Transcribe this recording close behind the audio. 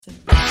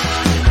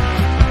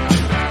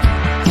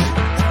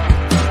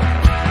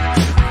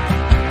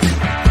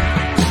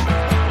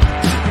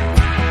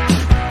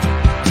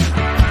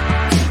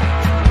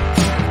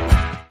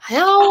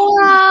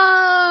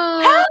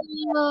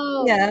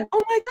yeah.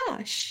 Oh my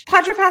gosh.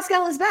 Padre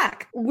Pascal is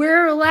back.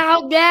 We're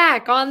allowed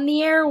back on the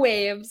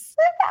airwaves.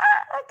 We're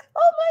back.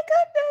 Oh my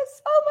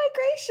goodness. Oh my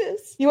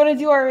gracious. You want to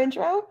do our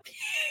intro?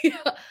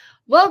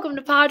 Welcome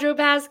to Podro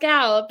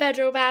Pascal, a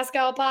Pedro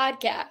Pascal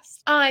podcast.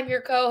 I'm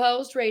your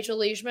co-host, Rachel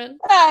Leishman.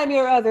 I'm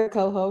your other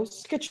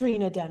co-host,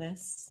 Katrina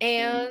Dennis.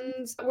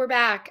 And we're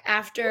back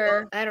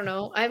after, I don't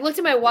know, I looked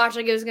at my watch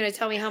like it was going to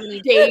tell me how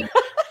many days.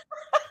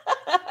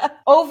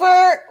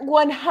 Over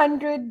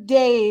 100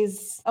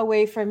 days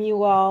away from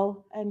you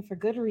all, and for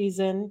good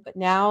reason. But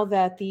now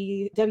that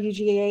the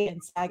WGA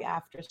and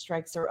SAG-AFTRA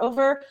strikes are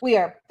over, we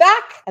are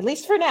back, at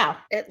least for now.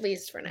 At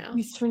least for now. At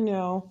least for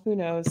now. Who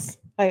knows?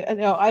 I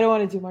know I don't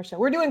want to do more show.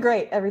 We're doing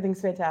great.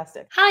 Everything's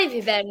fantastic. How have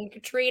you been,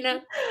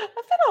 Katrina? I've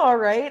been all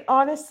right,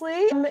 honestly.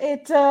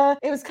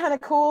 It was kind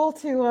of cool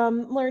to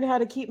learn how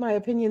to keep my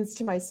opinions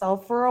to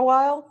myself for a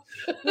while.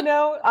 You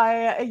know,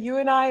 you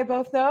and I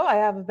both know I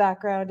have a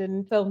background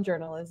in film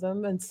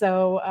journalism, and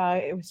so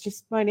it was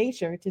just my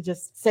nature to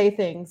just say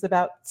things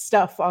about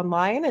stuff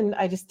online, and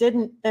I just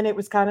didn't. And it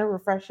was kind of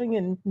refreshing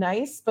and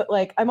nice. But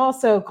like, I'm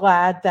also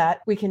glad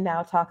that we can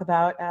now talk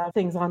about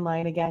things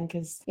online again,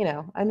 because you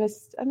know, I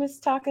miss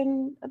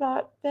talking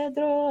about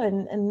Pedro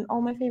and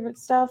all my favorite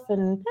stuff.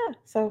 And yeah,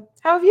 so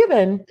how have you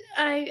been?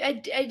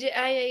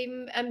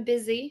 I'm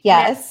busy.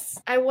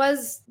 Yes. I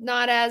was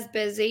not as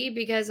busy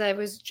because I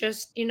was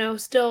just,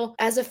 still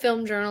as a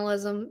film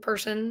journalism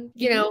person,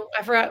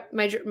 I forgot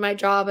my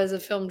job as a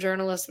film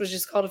journalist was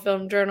just called a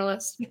film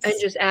journalist. I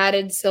just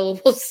added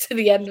syllables to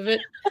the end of it.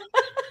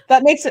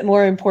 That makes it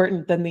more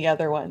important than the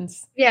other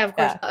ones. Yeah, of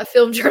course. Yeah. A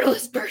film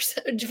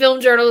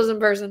journalism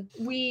person.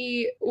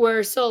 We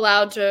were still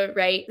allowed to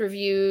write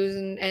reviews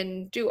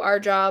and do our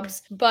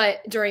jobs,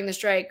 but during the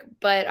strike,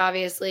 but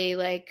obviously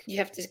like you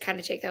have to kind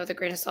of take that with a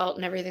grain of salt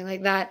and everything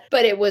like that.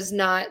 But it was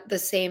not the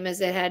same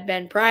as it had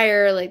been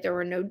prior. Like there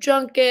were no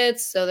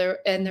junkets, there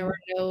were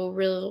no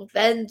real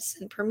events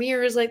and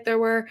premieres like there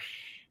were.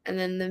 And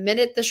then the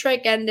minute the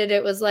strike ended,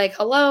 it was like,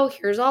 hello,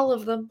 here's all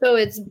of them. So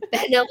it's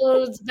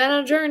been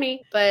a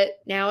journey, but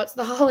now it's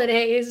the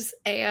holidays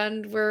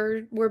and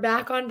we're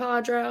back on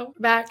Podro. We're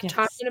back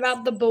talking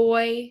about the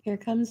boy. Here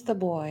comes the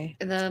boy.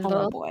 And then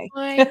the boy.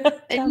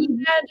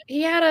 And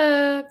he had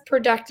a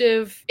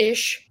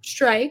productive-ish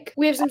strike.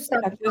 We have some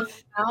stuff to talk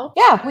about.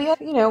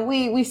 Yeah,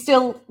 we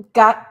still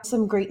got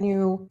some great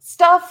new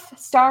stuff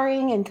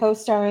starring and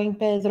co-starring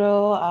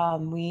Pedro.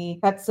 We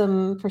got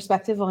some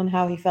perspective on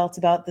how he felt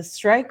about the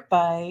strike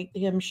by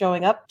him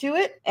showing up to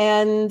it,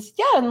 and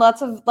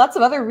lots of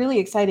other really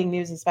exciting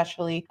news,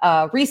 especially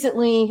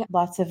recently.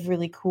 Lots of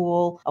really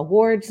cool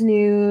awards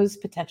news,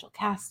 potential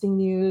casting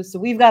news. So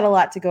we've got a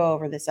lot to go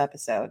over this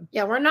episode.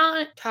 Yeah, we're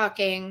not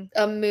talking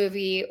a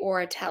movie or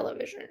a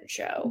television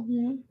show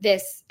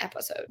this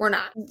episode. We're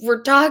not.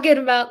 We're talking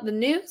about the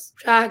news,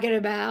 talking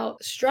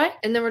about strike,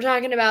 and then we're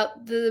talking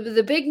about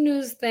the big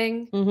news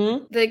thing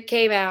that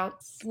came out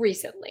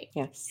recently.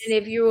 Yes. And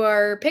if you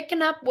are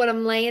picking up what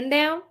I'm laying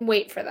down,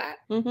 wait for that.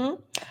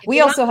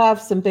 We also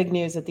have some big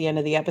news at the end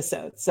of the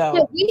episode.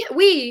 So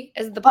we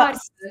as the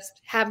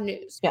podcast have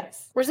news.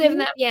 Yes. We're saving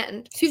that at the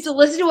end. So you have to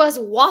listen to us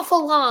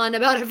waffle on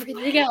about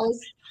everything else.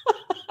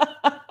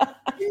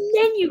 And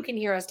then you can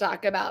hear us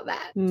talk about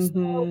that.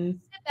 So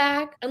sit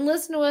back and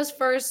listen to us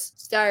first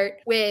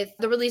start with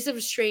the release of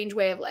A Strange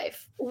Way of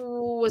Life. It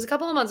was a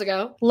couple of months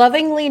ago.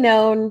 Lovingly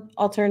known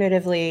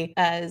alternatively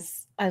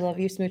as I Love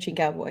You, Smooching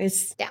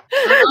Cowboys. Yeah.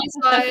 I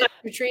saw it.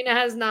 Katrina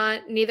has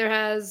not. Neither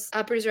has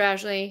producer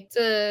Ashley. It's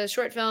a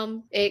short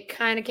film. It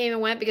kind of came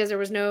and went because there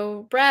was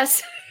no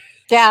press.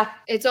 Yeah.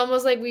 It's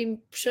almost like we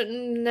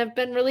shouldn't have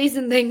been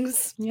releasing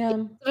things.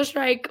 Yeah. A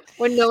strike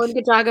when no one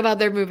could talk about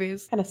their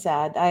movies. Kind of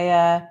sad.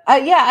 I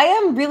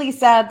am really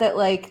sad that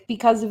like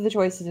because of the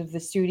choices of the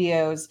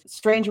studios,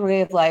 Strange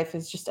Way of Life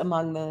is just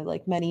among the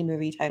like many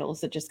movie titles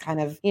that just kind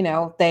of,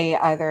 they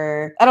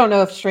either, I don't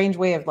know if Strange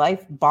Way of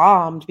Life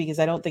bombed because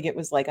I don't think it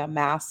was like a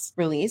mass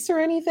release or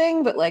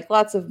anything, but like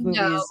lots of movies.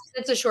 No,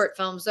 it's a short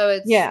film, so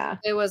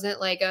it wasn't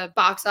like a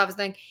box office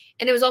thing.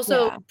 And it was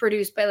also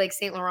produced by like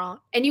Saint Laurent.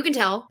 And you can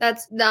tell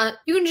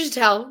you can just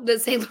tell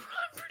that Saint Laurent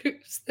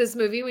produced this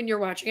movie when you're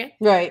watching it.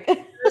 Right.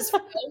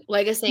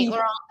 Like a Saint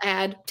Laurent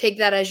ad. Take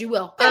that as you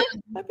will.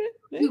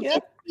 You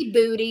get the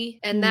booty,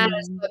 and that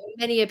is what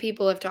many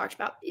people have talked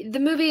about. The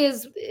movie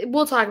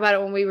we'll talk about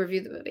it when we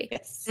review the movie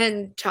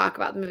and talk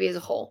about the movie as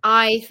a whole.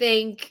 I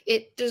think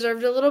it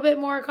deserved a little bit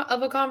more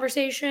of a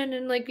conversation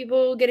and like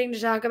people getting to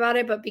talk about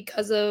it, but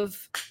because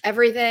of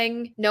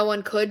everything, no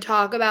one could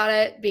talk about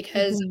it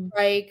because of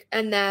strike,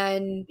 and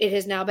then it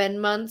has now been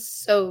months,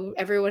 so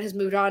everyone has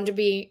moved on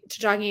to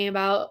talking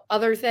about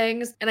other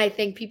things, and I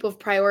think people have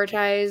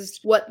prioritized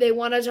what they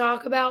want to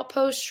talk about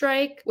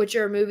post-strike, which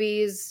are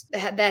movies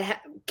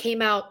that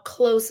came out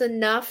close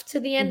enough to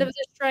the end of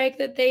the strike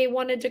that they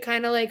wanted to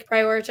kind of like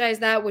prioritize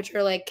that, which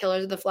are like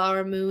Killers of the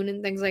Flower Moon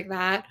and things like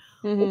that.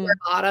 or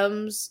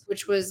Bottoms,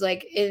 which was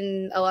like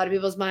in a lot of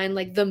people's mind,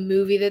 like the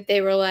movie that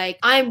they were like,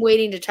 I'm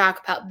waiting to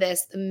talk about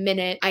this the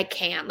minute I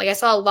can. Like I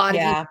saw a lot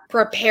of you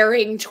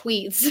preparing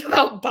tweets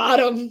about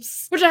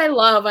Bottoms, which I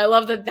love. I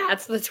love that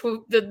that's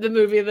the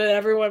movie that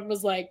everyone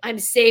was like, I'm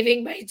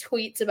saving my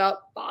tweets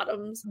about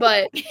Bottoms.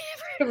 But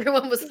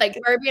everyone was like,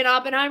 Barbie and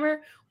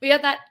Oppenheimer, we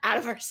got that out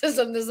of our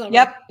system this summer.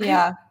 Yep.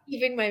 Yeah. I'm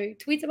keeping my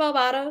tweets about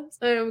Bottoms.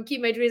 I'm gonna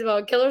keep my tweets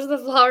about Killers of the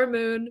Flower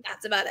Moon.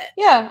 That's about it.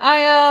 Yeah.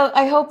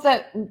 I hope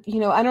that,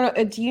 I don't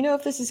know. Do you know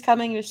if this is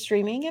coming to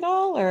streaming at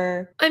all,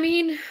 or? I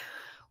mean,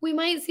 we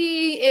might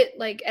see it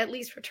like at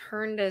least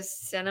return to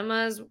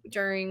cinemas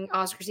during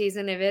Oscar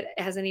season if it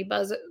has any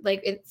buzz,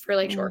 like for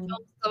like short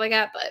films stuff like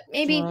that. But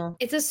maybe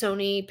it's a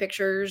Sony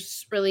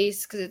Pictures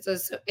release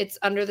because it's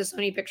under the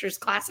Sony Pictures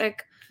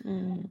Classic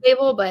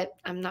label, but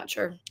I'm not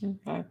sure.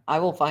 Okay. I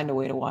will find a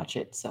way to watch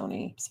it,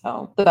 Sony.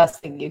 So the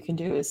best thing you can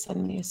do is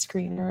send me a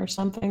screener or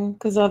something,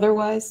 because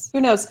otherwise,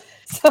 who knows?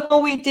 So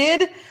we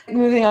did,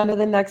 moving on to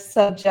the next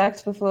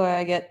subject before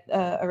I get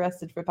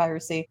arrested for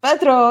piracy.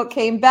 Pedro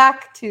came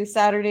back to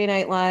Saturday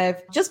Night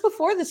Live just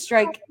before the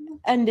strike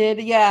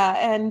ended. Yeah.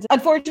 And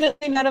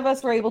unfortunately, none of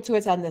us were able to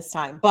attend this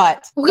time,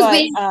 but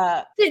we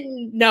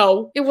didn't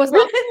know. It was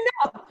not.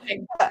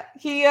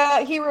 He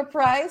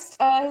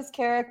reprised his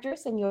character,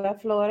 Senora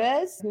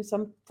Flores, who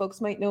some folks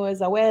might know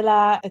as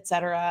Abuela,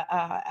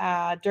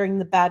 etc., during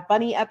the Bad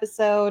Bunny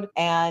episode.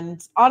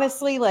 And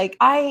honestly, like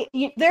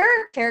there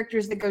are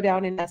characters that go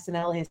down in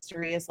SNL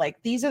history as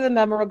like, these are the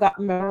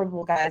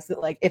memorable guys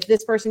that like, if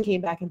this person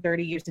came back in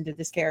 30 years and did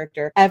this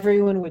character,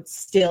 everyone would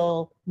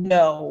still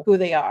know who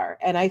they are.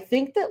 And I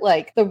think that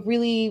like the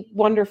really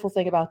wonderful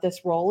thing about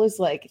this role is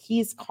like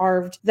he's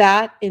carved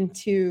that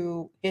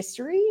into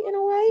history in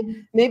a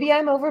way. Maybe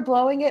I'm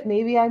overblowing it,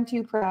 maybe I'm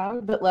too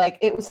proud, but like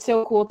it was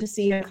so cool to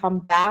see him come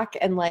back,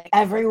 and like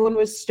everyone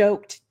was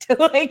stoked to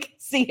like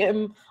see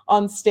him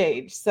on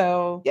stage.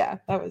 So yeah,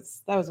 that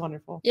was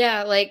wonderful.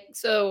 Yeah, like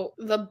so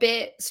the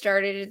bit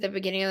started at the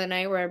beginning of the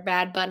night where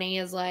Bad Bunny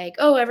is like,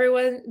 oh,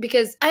 everyone,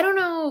 because I don't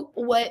know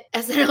what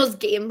SNL's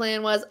game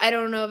plan was. I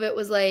don't know if it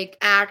was like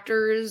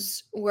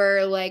actors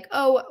were like,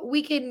 oh,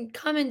 we can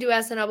come and do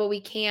SNL, but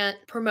we can't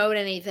promote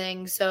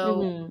anything.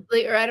 So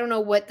like, or I don't know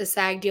what the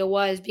SAG deal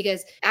was,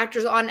 because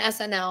actors on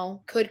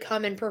SNL could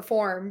come and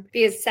perform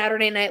because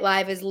Saturday Night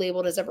Live is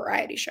labeled as a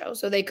variety show.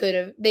 So they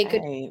could back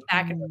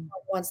and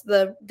forth once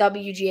the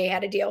WGA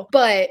had a deal,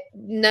 but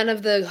none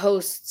of the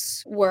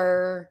hosts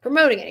were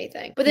promoting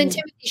anything. But then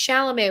Timothée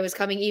Chalamet was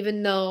coming,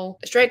 even though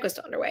the strike was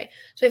still underway.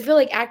 So I feel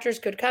like actors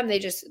could come. They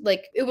just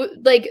like it was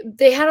like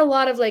they had a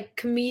lot of like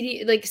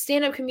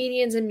stand-up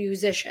comedians and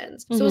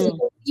musicians. So it was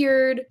like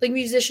weird, like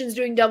musicians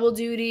doing double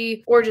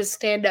duty or just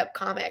stand-up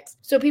comics.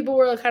 So people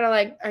were kind of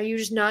like, are you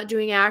just not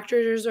doing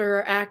actors,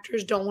 or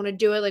actors don't want to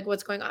do it? Like,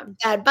 what's going on?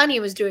 Bad Bunny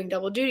was doing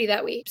double duty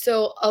that week.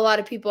 So a lot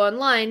of people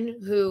online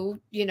who,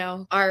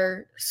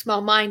 are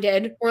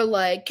small-minded were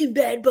like, can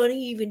Bad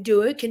Bunny even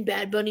do it? Can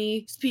Bad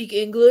Bunny speak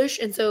English?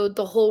 And so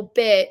the whole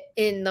bit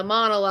in the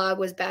monologue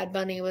was Bad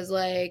Bunny was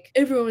like,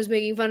 everyone was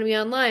making fun of me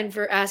online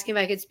for asking if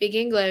I could speak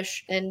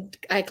English, and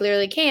I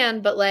clearly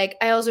can, but like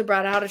I also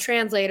brought out a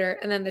translator,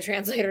 and then the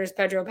translator is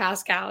Pedro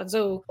Pascal. And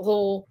so the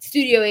whole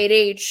Studio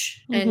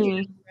 8H and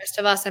the rest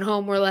of us at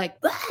home were like,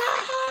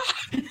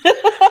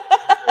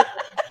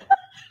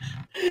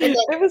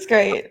 it was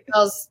great.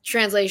 Those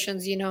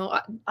translations,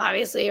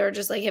 obviously are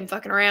just like him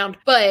fucking around,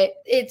 but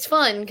it's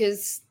fun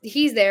because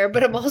he's there.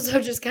 But I'm also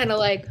just kind of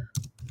like,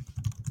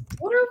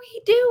 what are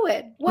we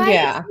doing? Why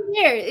is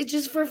he there? It's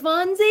just for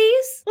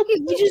funsies?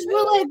 We just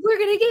were like, we're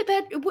gonna get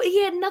back.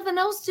 He had nothing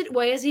else to do.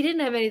 Well, I guess he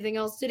didn't have anything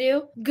else to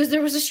do because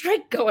there was a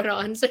strike going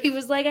on. So he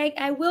was like,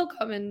 I will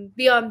come and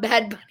be on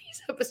Bad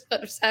Bunny's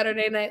episode of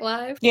Saturday Night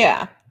Live.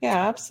 Yeah,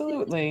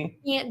 absolutely.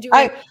 Can't do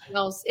anything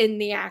else in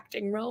the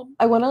acting realm.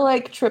 I want to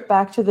like trip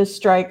back to the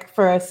strike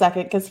for a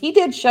second, because he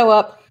did show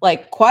up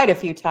like quite a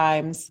few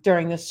times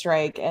during the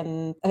strike,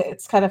 and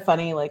it's kind of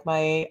funny. Like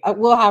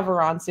we'll have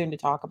her on soon to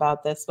talk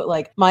about this, but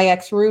like my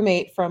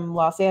ex-roommate from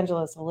Los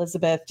Angeles,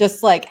 Elizabeth,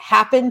 just like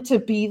happened to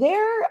be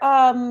there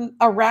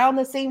around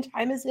the same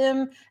time as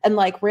him and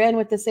like ran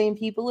with the same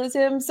people as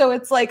him. So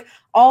it's like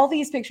all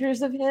these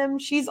pictures of him,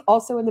 she's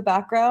also in the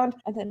background,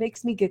 and that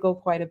makes me giggle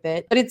quite a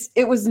bit. But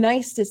it was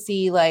nice to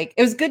see, like,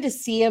 it was good to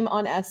see him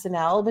on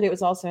SNL, but it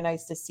was also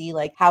nice to see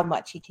like how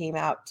much he came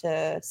out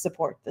to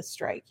support the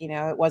strike.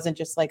 It wasn't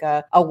just like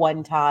a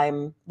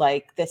one-time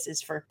like this is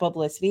for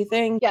publicity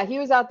thing. Yeah, he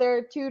was out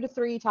there 2 to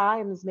 3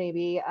 times,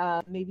 maybe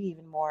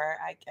even more.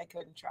 I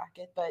couldn't track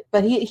it,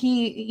 but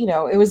he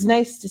it was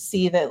nice to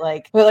see that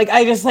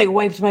I just like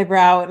wiped my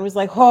brow and was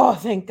like, oh,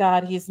 thank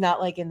God he's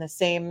not like in the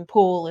same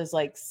pool as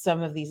like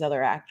some of these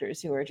other actors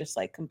who are just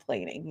like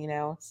complaining,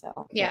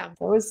 so yeah.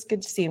 So it was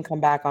good to see him come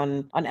back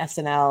on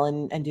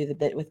SNL and do the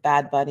bit with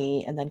Bad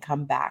Bunny, and then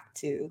come back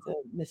to the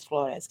Miss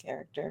Flores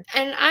character.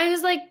 And I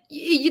was like,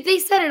 they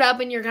set it up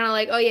and you're kind of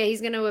like, oh yeah,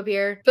 he's gonna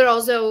appear, but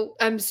also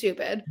I'm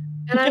stupid,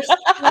 and I'm just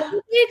like,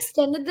 they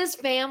extended this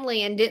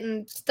family and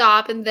didn't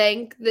stop and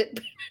think that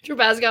Pedro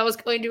Pascal was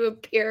going to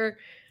appear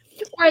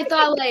Where I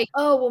thought like,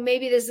 oh, well,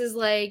 maybe this is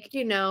like,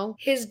 you know,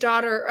 his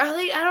daughter. Or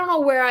like, I don't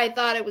know where I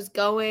thought it was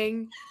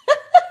going.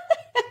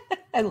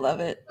 I love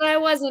it. But I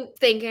wasn't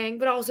thinking,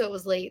 but also it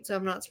was late, so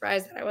I'm not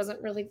surprised that I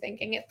wasn't really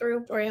thinking it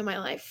through. Story of my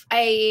life.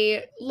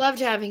 I loved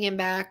having him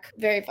back.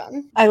 Very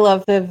fun. I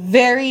love the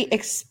very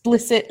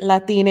explicit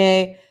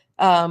Latine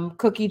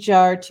cookie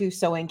jar to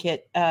sewing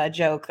kit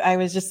joke. I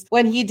was just,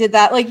 when he did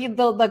that, like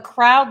the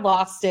crowd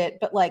lost it,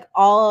 but like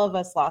all of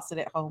us lost it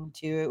at home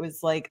too. It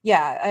was like,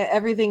 yeah,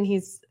 everything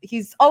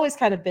he's always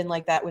kind of been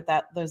like that with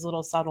those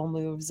little subtle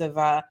moves of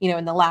you know,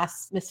 in the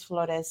last Miss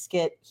Flores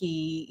skit,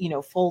 he, you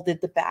know, folded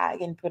the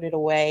bag and put it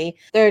away.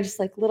 There are just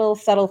like little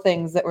subtle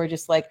things that were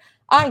just like,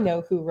 I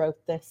know who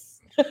wrote this.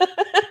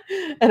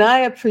 And I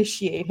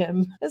appreciate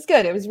him. It's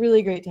good. It was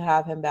really great to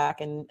have him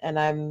back, and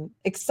I'm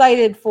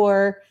excited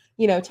for,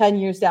 you know, 10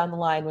 years down the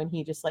line when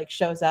he just like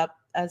shows up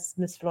as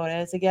Miss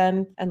Flores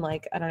again and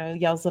like, I don't know,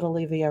 yells at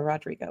Olivia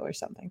Rodrigo or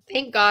something.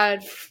 Thank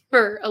God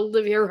for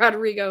Olivia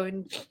Rodrigo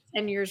in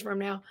 10 years from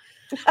now.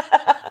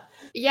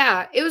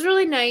 Yeah, it was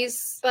really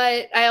nice,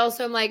 but I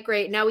also am like,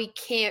 great, now we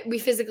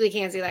physically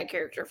can't see that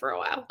character for a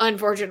while.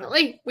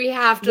 Unfortunately, we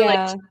have to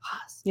like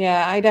pause.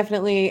 Yeah, I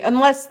definitely,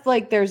 unless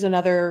like there's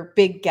another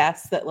big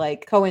guest that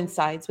like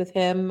coincides with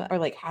him or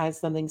like has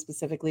something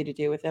specifically to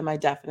do with him, I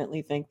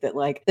definitely think that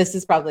like this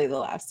is probably the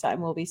last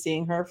time we'll be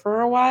seeing her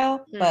for a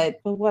while. But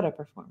what a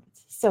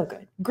performance. So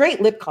good.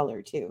 Great lip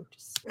color too.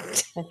 Just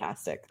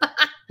fantastic. I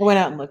went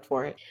out and looked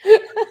for it.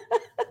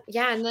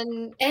 Yeah, and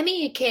then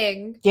Emmy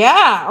King.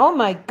 Yeah. Oh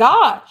my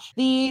gosh.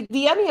 The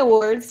Emmy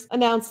Awards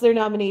announced their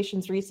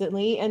nominations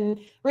recently. And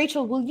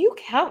Rachel, will you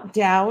count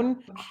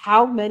down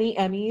how many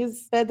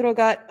Emmys Pedro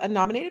got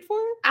nominated for?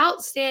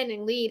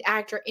 Outstanding lead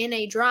actor in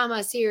a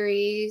drama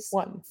series.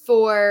 1.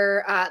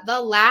 For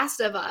The Last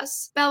of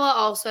Us. Bella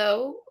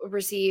also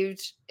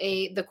received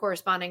the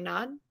corresponding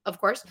nod, of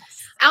course.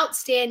 Yes.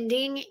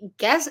 Outstanding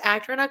guest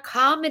actor in a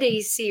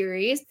comedy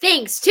series,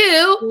 thanks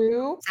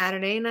to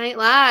Saturday Night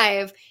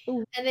Live.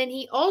 Ooh. And then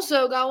he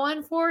also got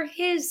one for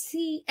his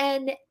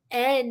CNN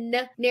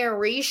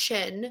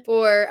narration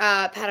for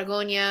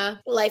Patagonia,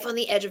 Life on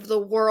the Edge of the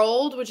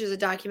World, which is a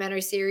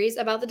documentary series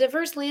about the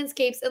diverse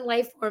landscapes and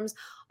life forms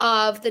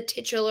of the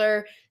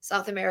titular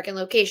South American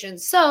location.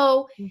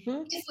 So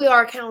if we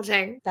are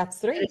counting, that's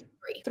 3.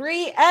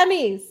 3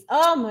 Emmys.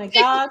 Oh my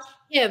gosh.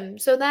 Him.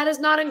 So that is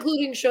not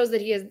including shows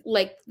that he is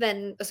like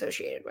then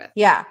associated with.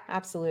 Yeah,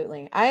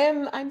 absolutely.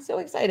 I'm so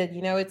excited.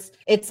 You know,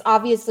 it's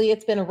obviously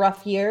it's been a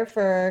rough year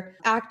for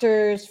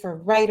actors, for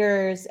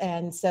writers,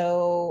 and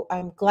so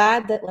I'm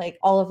glad that like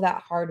all of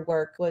that hard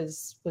work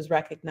was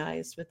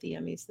recognized with the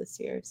Emmys this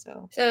year.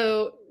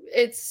 So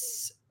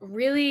it's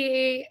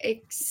really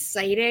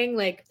exciting,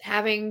 like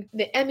having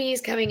the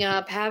Emmys coming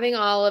up, having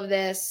all of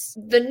this.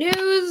 The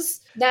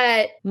news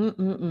that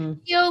I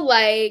feel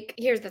like,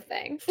 here's the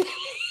thing.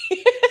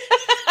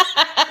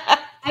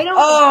 I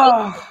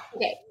don't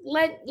okay,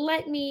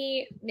 let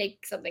me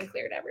make something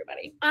clear to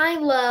everybody. I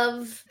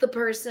love the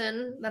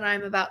person that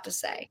I'm about to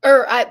say.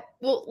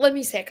 Let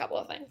me say a couple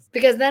of things,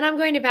 because then I'm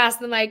going to pass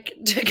the mic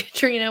to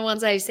Katrina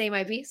once I say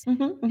my piece.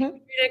 Katrina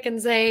can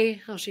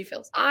say how she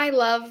feels. I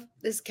love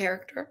this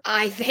character.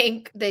 I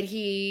think that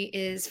he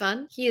is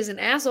fun. He is an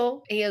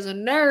asshole. He is a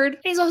nerd.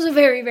 He's also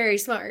very, very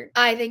smart.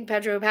 I think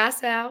Pedro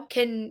Pascal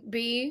can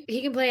play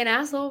an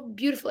asshole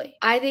beautifully.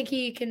 I think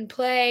he can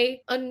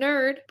play a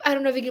nerd. I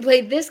don't know if he can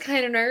play this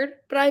kind of nerd,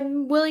 but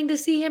I'm willing to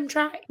see him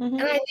try.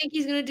 And I think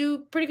he's going to do a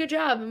pretty good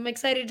job. I'm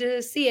excited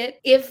to see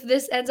it if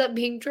this ends up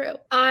being true.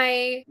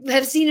 I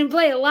have seen him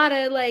play a lot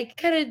of like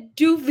kind of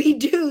doofy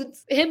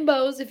dudes,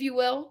 himbos, if you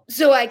will.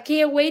 So I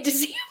can't wait to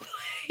see him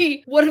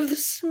play one of the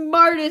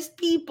smartest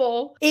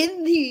people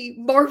in the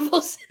Marvel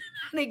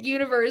Cinematic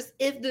Universe,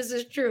 if this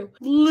is true.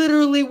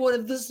 Literally one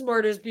of the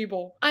smartest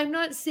people. I'm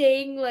not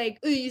saying like,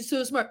 oh, he's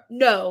so smart.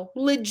 No,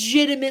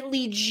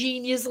 legitimately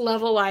genius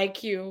level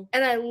IQ.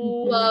 And I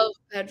love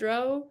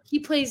Pedro. He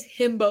plays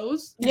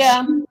himbos.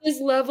 Yeah.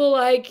 Genius level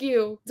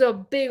IQ. It's a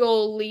big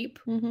old leap.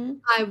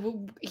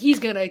 He's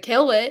gonna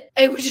kill it.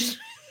 I would just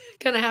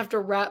gonna have to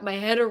wrap my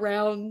head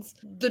around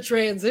the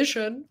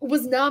transition. It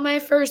was not my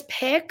first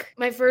pick.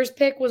 My first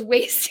pick was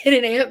Wasted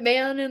in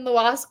Ant-Man and the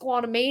Wasp: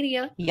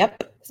 Quantumania.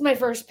 Yep. So my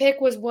first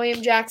pick was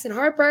William Jackson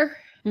Harper.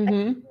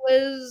 It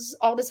was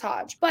Aldous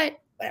Hodge, but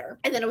whatever.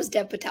 And then it was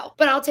Dev Patel.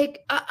 But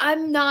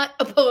I'm not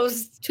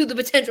opposed to the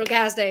potential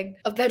casting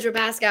of Pedro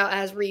Pascal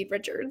as Reed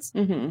Richards,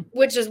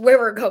 which is where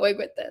we're going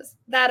with this.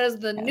 That is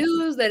the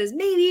news that is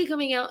maybe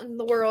coming out in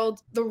the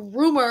world. The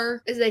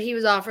rumor is that he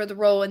was offered the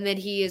role and that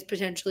he is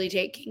potentially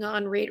taking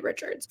on Reed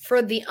Richards.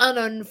 For the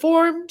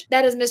uninformed,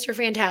 that is Mr.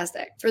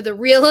 Fantastic. For the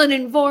real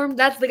uninformed,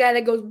 that's the guy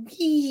that goes, and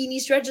he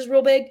stretches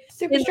real big.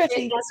 Super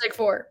stretchy. Fantastic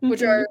Four,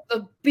 which are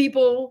the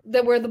people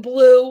that wear the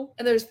blue,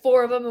 and there's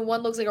 4 of them, and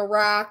one looks like a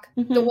rock.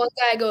 The one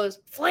guy goes,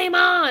 flame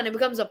on, and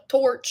becomes a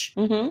torch,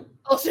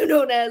 also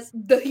known as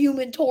the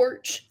Human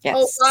Torch.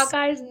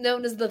 Hawkeye is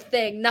known as the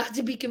Thing, not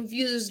to be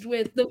confused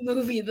with the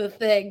movie The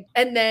Thing.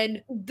 And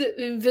then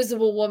the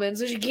Invisible Woman,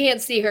 so she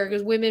can't see her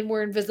because women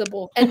were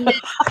invisible. And then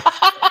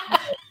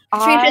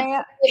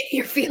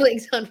your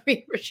feelings on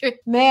Reed Richards.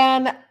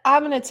 Man,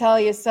 I'm gonna tell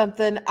you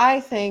something. I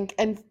think,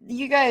 and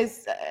you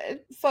guys,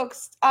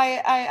 folks,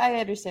 I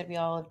understand we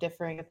all have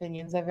differing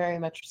opinions. I very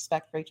much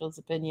respect Rachel's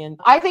opinion.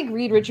 I think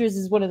Reed Richards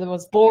is one of the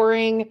most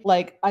boring,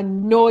 like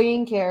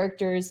annoying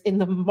characters in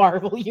the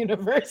Marvel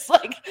universe.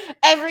 Like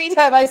every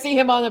time I see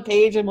him on a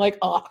page, I'm like,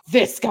 oh,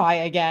 this guy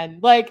again.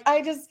 Like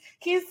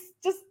he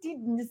just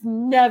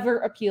never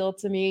appealed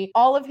to me.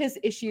 All of his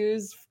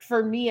issues,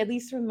 for me, at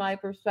least from my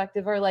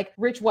perspective, are like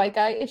rich white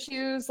guy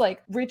issues,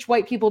 like rich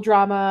white people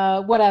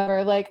drama,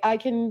 whatever. Like I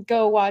can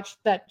go watch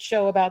that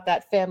show about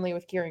that family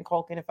with Kieran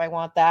Culkin if I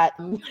want that.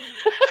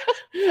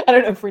 I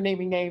don't know if we're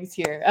naming names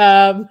here.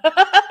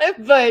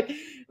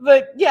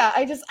 But yeah,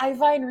 I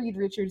find Reed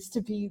Richards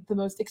to be the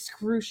most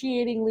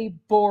excruciatingly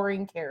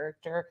boring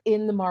character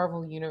in the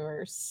Marvel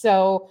universe.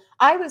 So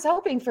I was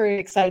hoping for an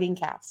exciting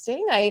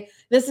casting.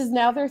 This is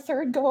now their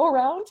third go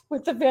around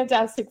with the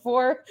Fantastic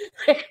Four.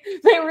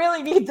 They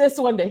really need this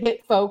one to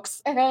hit,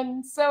 folks.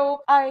 And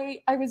so I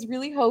was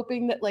really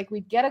hoping that like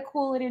we'd get a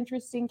cool and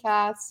interesting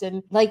cast.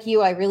 And like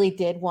you, I really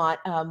did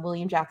want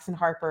William Jackson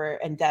Harper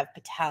and Dev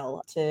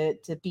Patel to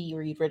be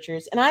Reed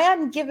Richards. And I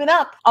hadn't given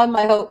up on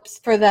my hopes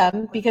for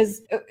them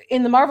because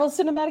in the Marvel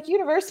Cinematic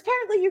Universe,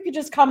 apparently you could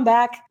just come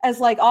back as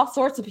like all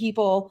sorts of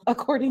people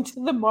according to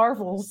the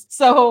Marvels.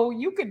 So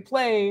you could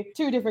play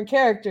two different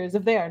characters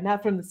if they are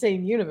not from the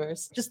same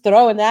universe. Just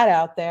throwing that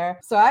out there.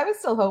 So I was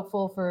still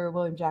hopeful for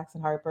William Jackson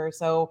Harper.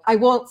 So I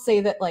won't say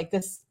that like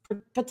this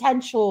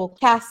potential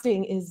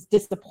casting is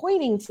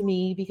disappointing to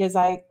me because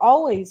I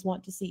always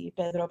want to see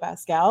Pedro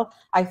Pascal.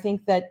 I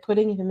think that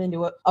putting him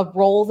into a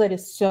role that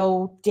is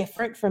so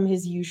different from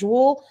his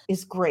usual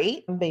is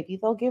great. Maybe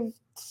they'll give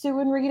Sue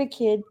and Reed a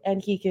kid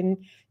and he can,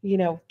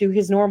 do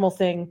his normal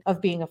thing of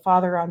being a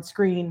father on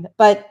screen.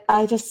 But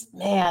I'm just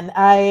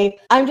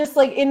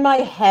like in my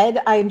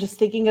head, I'm just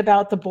thinking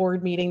about the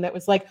board meeting that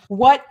was like,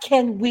 what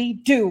can we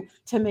do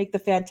to make the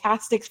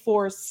Fantastic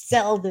Four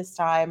sell this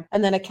time?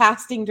 And then a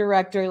casting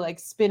director like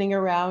spinning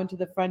around to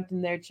the front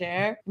in their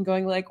chair and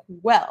going like,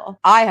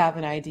 well, I have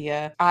an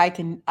idea. I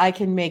can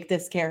make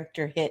this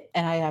character hit,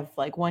 and I have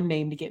like one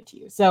name to give to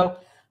you. So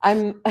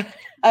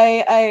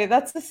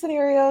that's the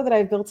scenario that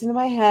I built into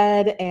my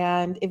head.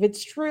 And if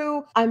it's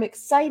true, I'm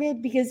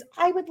excited because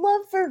I would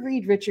love for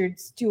Reed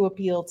Richards to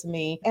appeal to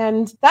me.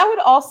 And that would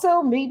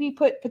also maybe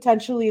put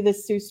potentially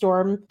this Sue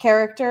Storm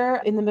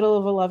character in the middle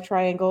of a love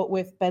triangle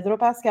with Pedro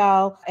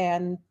Pascal.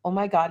 And oh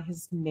my God,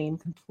 his name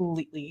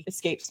completely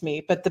escapes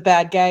me, but the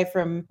bad guy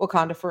from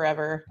Wakanda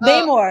Forever.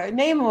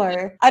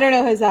 Namor. I don't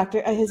know his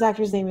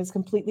actor's name is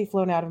completely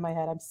flown out of my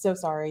head. I'm so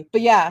sorry.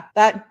 But yeah,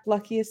 that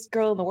luckiest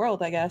girl in the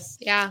world, I guess.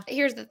 Yeah.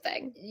 Here's the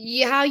thing.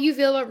 How you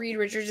feel about Reed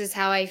Richards is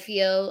how I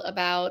feel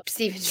about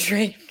Stephen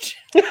Strange.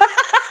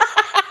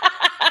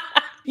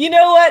 You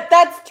know what?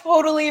 That's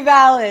totally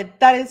valid.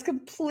 That is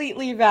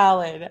completely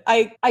valid.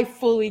 I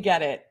fully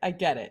get it. I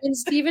get it. And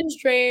Stephen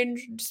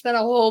Strange spent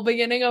a whole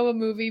beginning of a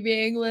movie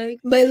being like,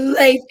 my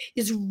life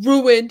is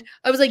ruined.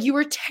 I was like, you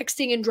were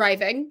texting and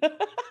driving.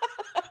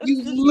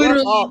 You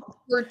literally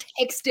were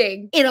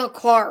texting in a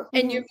car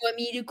and you want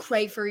me to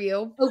cry for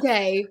you.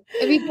 Okay.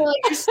 And people are like,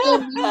 you're so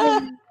mean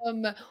to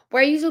him. Why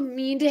are you so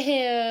mean to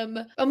him?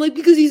 I'm like,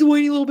 because he's a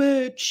whiny little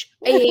bitch.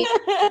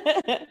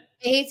 I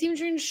hate Stephen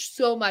Strange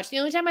so much. The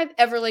only time I've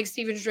ever liked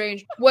Stephen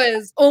Strange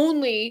was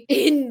only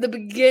in the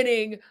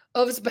beginning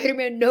of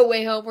Spider-Man No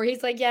Way Home, where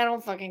he's like, yeah, I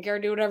don't fucking care,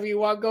 do whatever you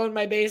want, go in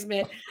my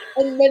basement.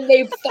 And then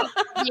they fuck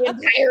the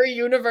entire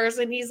universe,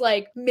 and he's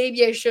like,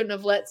 maybe I shouldn't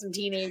have let some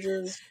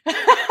teenagers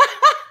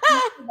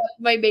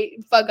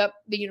fuck up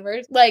the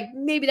universe. Like,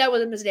 maybe that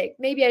was a mistake.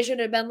 Maybe I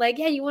shouldn't have been like,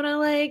 hey, you want to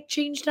like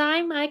change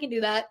time? I can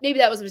do that. Maybe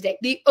that was a mistake.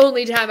 The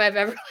only time I've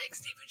ever liked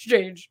Stephen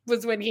Strange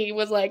was when he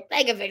was like,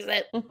 I can fix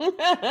it.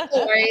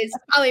 No worries.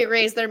 I'll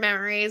erase their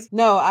memories.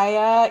 No,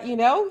 I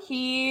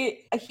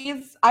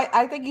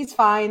think he's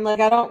fine. Like,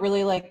 I don't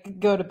really like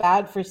go to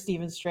bat for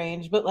Stephen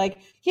Strange, but like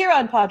here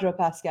on Podro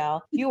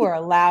Pascal, you are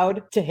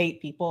allowed to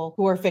hate people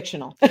who are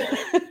fictional.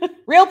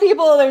 Real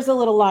people, there's a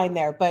little line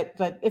there, but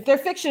if they're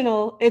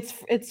fictional, it's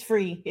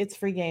free. It's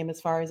free game as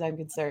far as I'm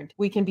concerned.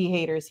 We can be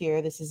haters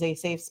here. This is a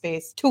safe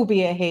space to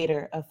be a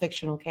hater of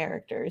fictional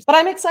characters. But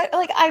I'm excited.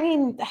 Like, I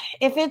mean,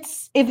 if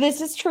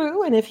this is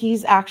true and if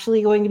he's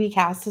actually going to be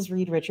cast as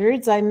Reed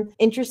Richards, I'm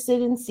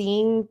interested in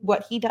seeing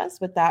what he does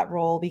with that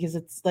role because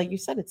it's like you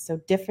said, it's so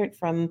different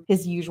from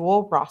his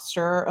usual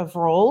roster of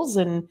roles.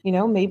 And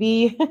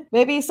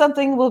maybe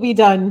something will be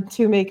done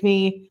to make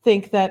me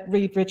think that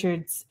Reed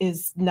Richards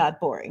is not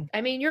boring.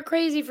 I mean, you're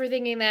crazy for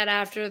thinking that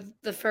after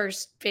the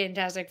first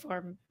Fantastic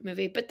Four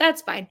movie, but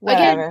that's fine.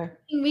 Whatever.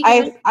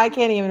 Again, I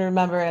can't even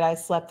remember it. I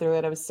slept through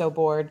it. I was so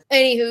bored.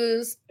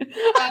 Anywho's,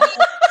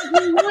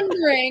 you're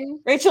wondering.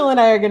 Rachel and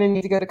I are going to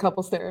need to go to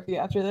couples therapy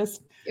after this.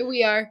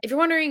 We are. If you're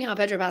wondering how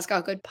Pedro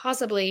Pascal could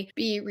possibly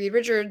be Reed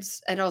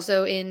Richards and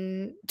also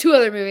in 2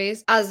 other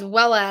movies, as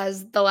well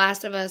as The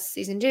Last of Us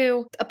Season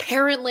 2,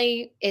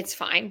 apparently it's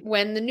fine.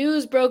 When the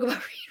news broke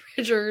about Reed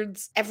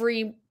Richards.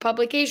 Every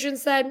publication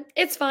said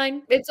it's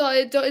fine.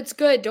 It's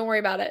good. Don't worry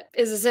about it.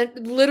 Is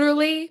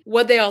literally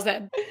what they all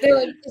said. They're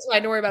like, it's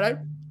fine. Don't worry about it.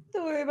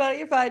 Don't worry about it.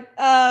 You're fine.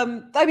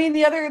 I mean,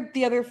 the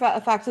other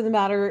fact of the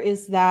matter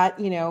is that,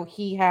 you know,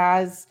 he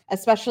has,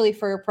 especially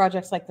for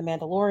projects like The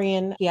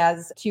Mandalorian, he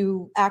has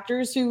 2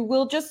 actors who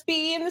will just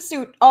be in the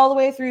suit all the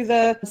way through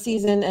the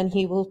season, and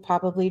he will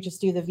probably just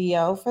do the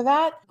VO for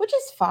that, which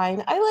is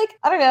fine. I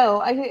don't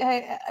know.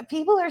 I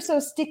people are so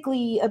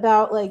stickly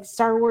about like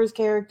Star Wars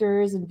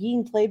characters and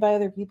being played by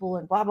other people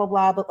and blah blah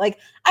blah, but like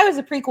I was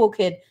a prequel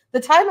kid.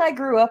 The time I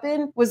grew up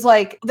in was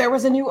like there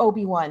was a new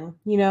Obi-Wan,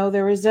 you know,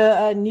 there was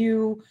a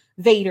new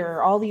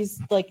Vader, all these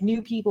like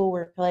new people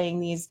were playing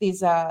these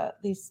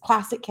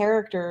classic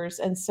characters.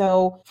 And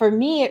so for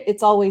me,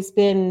 it's always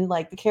been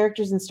like the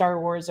characters in Star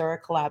Wars are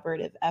a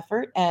collaborative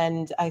effort.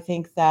 And I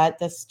think that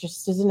this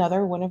just is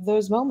another one of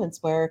those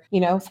moments where,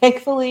 you know,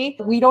 thankfully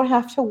we don't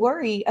have to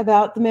worry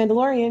about the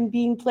Mandalorian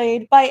being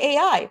played by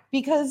AI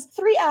because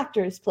 3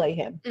 actors play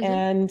him.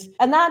 And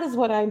that is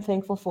what I'm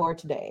thankful for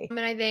today.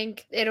 And I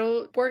think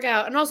it'll work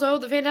out. And also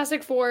the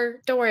Fantastic Four,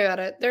 don't worry about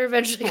it. They're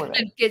eventually going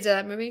to get to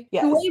that movie.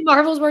 Yes. The way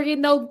Marvel's working,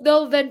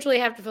 they'll eventually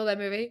have to fill that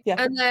movie.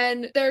 Yeah. And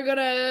then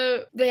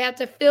they have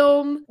to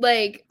film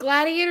like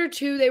Gladiator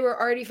 2, they were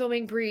already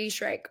filming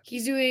pre-strike. He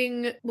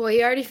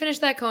already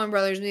finished that Coen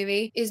Brothers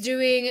movie. He's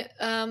doing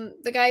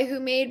the guy who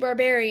made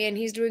Barbarian,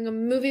 he's doing a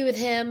movie with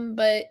him,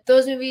 but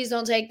those movies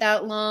don't take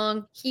that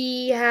long.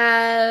 He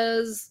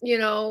has, you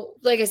know,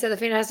 like I said, the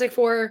Fantastic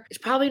Four is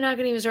probably not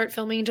going to even start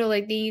filming until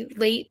like the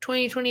late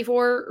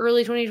 2024,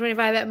 early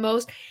 2025 at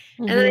most.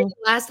 And then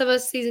Last of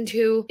Us season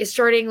 2 is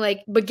starting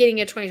like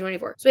beginning of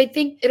 2024. So I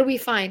think it'll be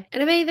fine.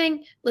 And if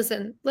anything,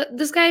 listen,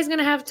 this guy's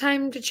gonna have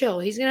time to chill.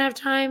 He's gonna have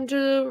time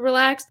to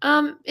relax.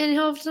 And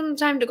he'll have some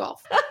time to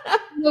golf.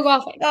 Go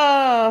golfing.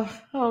 Oh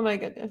my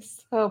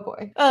goodness. Oh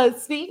boy.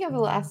 Speaking of The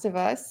Last of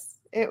Us,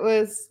 it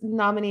was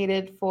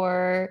nominated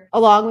for,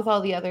 along with all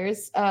the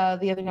others,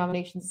 the other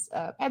nominations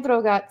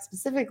Pedro got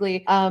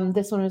specifically.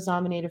 This one was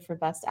nominated for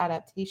Best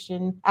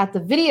Adaptation at the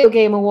Video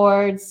Game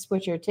Awards,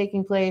 which are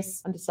taking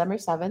place on December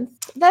 7th.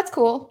 That's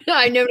cool.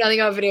 I know nothing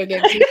about video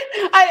games.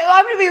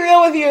 I'm gonna be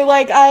real with you.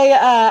 Like,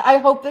 I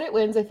hope that it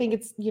wins. I think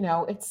it's, you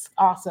know, it's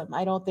awesome.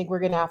 I don't think we're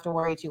gonna have to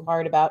worry too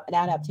hard about an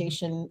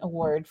adaptation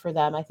award for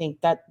them. I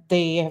think that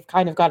they have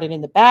kind of got it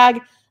in the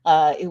bag.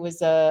 It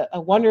was a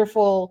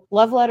wonderful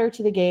love letter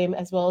to the game,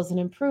 as well as an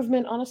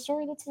improvement on a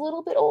story that's a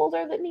little bit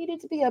older that needed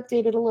to be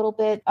updated a little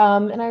bit.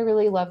 And I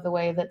really love the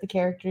way that the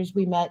characters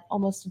we met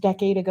almost a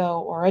decade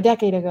ago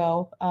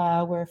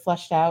were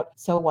fleshed out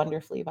so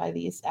wonderfully by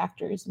these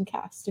actors and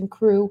cast and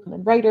crew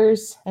and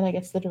writers, and I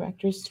guess the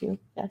directors too.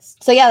 Yes.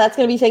 So yeah, that's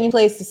going to be taking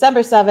place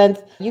December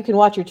 7th. You can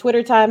watch your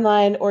Twitter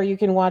timeline, or you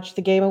can watch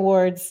the Game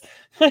Awards.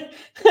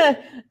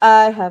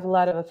 I have a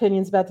lot of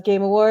opinions about the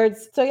Game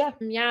Awards. So yeah.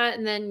 Yeah,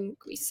 and then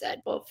we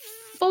said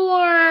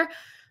before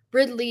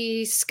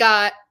Ridley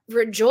Scott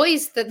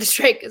rejoiced that the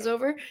strike is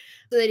over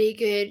so that he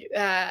could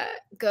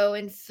go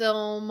and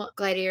film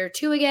Gladiator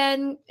 2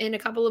 again in a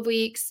couple of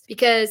weeks.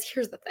 Because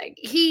here's the thing.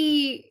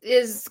 He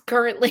is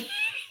currently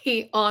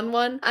on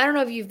one. I don't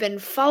know if you've been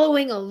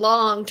following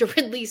along to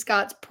Ridley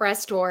Scott's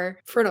press tour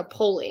for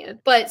Napoleon,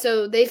 but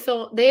so they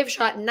have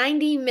shot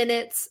 90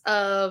 minutes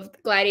of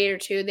Gladiator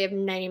 2. They have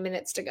 90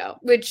 minutes to go,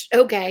 which,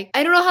 okay.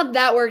 I don't know how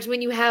that works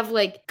when you have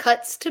like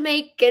cuts to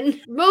make,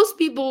 and most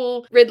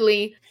people,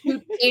 Ridley, do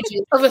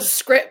pages of a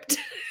script.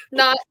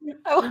 Not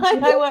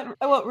I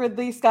want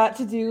Ridley Scott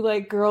to do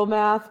like girl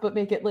math, but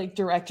make it like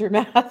director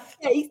math.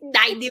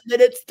 90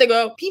 minutes to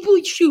go.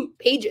 People shoot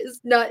pages,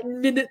 not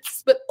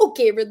minutes. But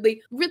okay, Ridley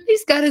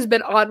Scott has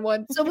been on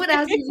one. Someone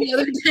asked me the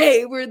other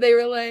day where they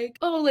were like,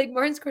 oh, like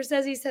Martin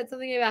Scorsese said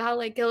something about how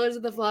like Killers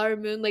of the Flower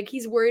Moon, like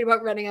he's worried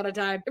about running out of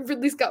time. And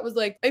Ridley Scott was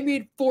like, I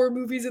made 4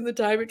 movies in the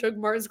time it took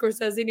Martin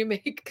Scorsese to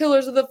make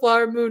Killers of the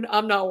Flower Moon.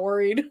 I'm not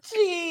worried.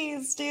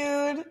 Jeez,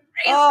 dude.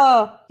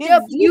 Oh, you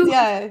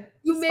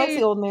spicy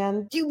made, old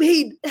man. You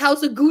made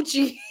House of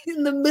Gucci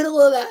in the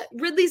middle of that.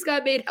 Ridley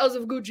Scott made House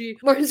of Gucci.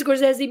 Martin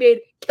Scorsese made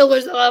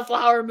Killers of the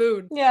Flower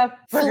Moon. Yeah.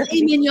 Filet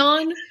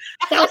mignon,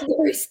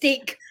 Salisbury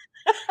steak.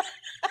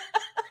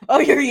 Oh,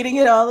 you're eating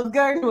it Olive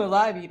Garden? Well,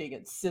 I'm eating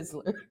it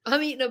Sizzler.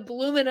 I'm eating a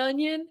bloomin'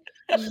 onion.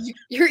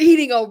 You're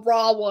eating a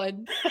raw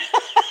one.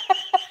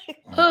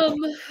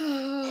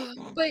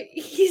 But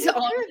he's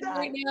on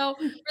right now.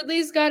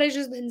 Ridley Scott has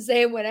just been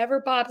saying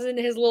whatever pops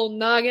into his little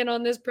noggin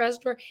on this press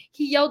tour.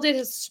 He yelled at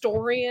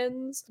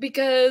historians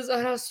because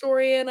a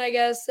historian, I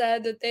guess,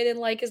 said that they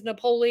didn't like his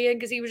Napoleon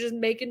because he was just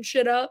making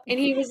shit up. And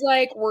he was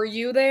like, were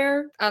you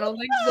there? I don't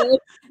think so.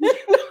 No,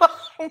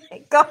 oh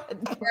my God.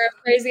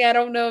 Paraphrasing, I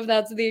don't know if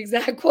that's the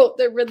exact quote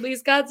that Ridley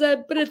Scott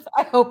said, but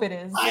I hope it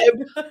is.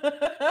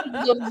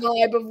 The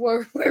vibe of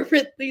where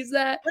Ridley's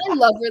at. I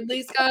love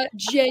Ridley Scott.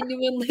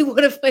 Genuinely one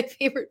one of my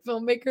favorite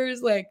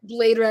filmmakers. Like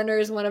Blade Runner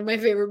is one of my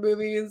favorite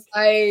movies.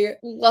 I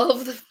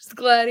love The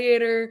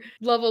Gladiator,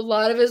 love a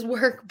lot of his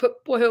work,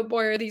 but boy, oh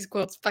boy, are these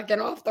quotes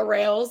fucking off the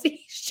rails.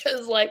 He's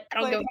just like,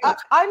 I don't give a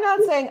fuck. I'm not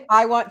saying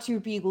I want to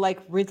be like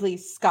Ridley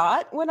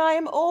Scott when I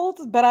am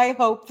old, but I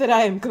hope that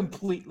I am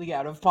completely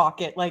out of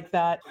pocket like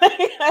that.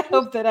 I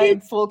hope that I am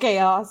full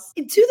chaos.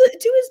 To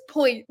his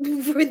point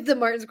with the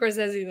Martin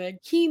Scorsese thing,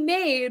 he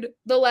made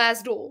The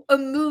Last Duel, a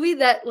movie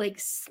that like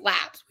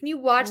slaps. When you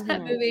watch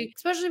that movie,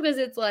 especially because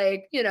it's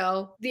like, you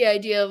know, the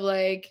idea of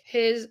like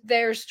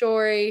their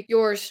story,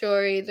 your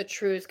story, the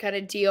truth kind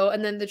of deal,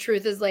 and then the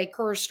truth is like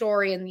her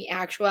story and the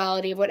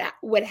actuality of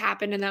what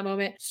happened in that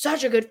moment.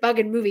 Such a good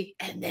fucking movie.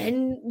 And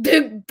then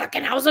the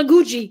fucking House of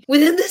Gucci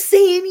within the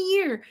same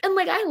year. And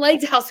like I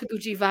liked House of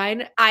Gucci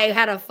fine. I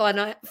had a fun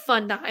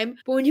time.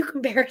 But when you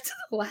compare it to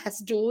The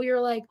Last Duel,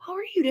 you're like, what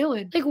were you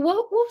doing? Like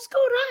what was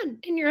going on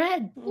in your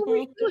head? What were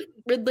you doing,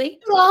 Ridley?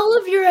 Put all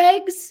of your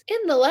eggs in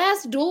the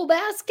last duel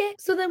basket.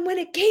 So then when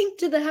it came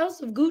to the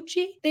House of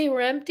Gucci, they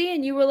were empty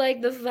and you were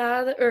like the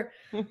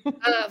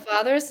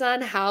father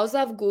son House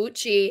of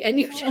Gucci. And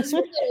you just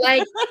were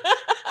like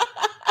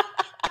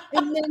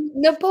and then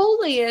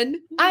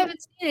Napoleon, I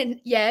haven't seen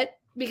it yet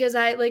because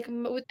I like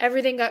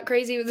everything got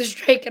crazy with the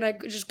strike and I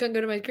just couldn't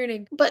go to my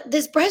screening. But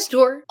this press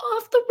tour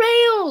off the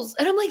rails,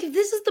 and I'm like, if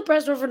this is the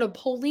press tour for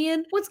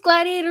Napoleon, what's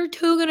Gladiator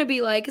 2 gonna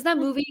be like? Because that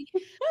movie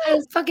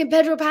has fucking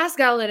Pedro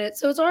Pascal in it,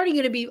 so it's already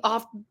gonna be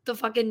off the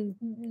fucking.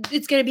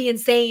 It's gonna be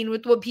insane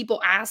with what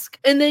people ask,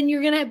 and then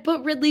you're gonna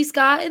put Ridley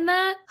Scott in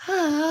that?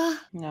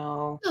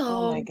 No.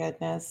 Oh my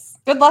goodness.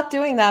 Good luck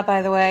doing that,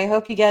 by the way. I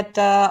hope you get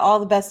all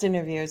the best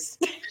interviews.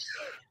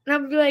 And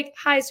I'm be like,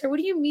 hi, sir, what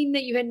do you mean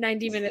that you had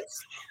 90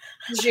 minutes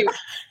to shoot?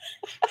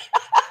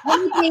 How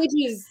many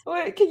pages?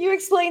 Wait, can you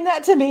explain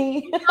that to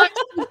me? 5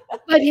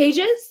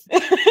 pages?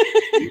 What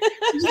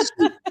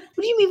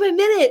do you mean by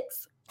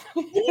minutes?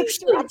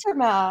 That's your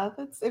math.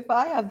 It's, if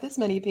I have this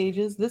many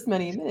pages, this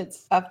many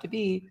minutes have to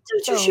be.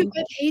 Don't you shoot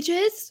by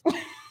pages?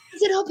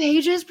 Is it all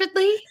pages,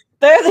 Ridley?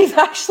 They've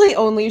actually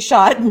only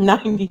shot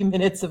 90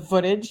 minutes of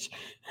footage.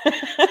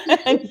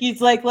 And he's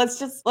like, let's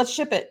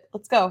ship it.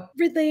 Let's go.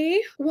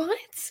 Ridley,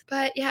 what?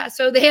 But yeah,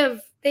 so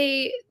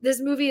this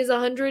movie is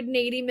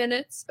 180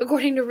 minutes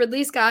according to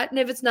Ridley Scott, and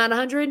if it's not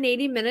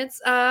 180 minutes,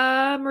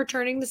 I'm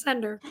returning the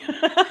sender.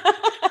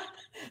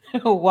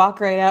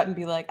 Walk right out and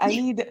be like, I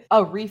need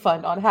a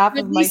refund on half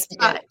of my ticket.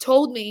 Scott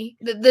told me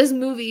that this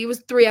movie was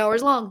 3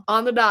 hours long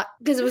on the dot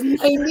because it was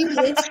 90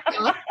 minutes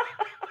shot.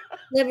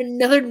 We have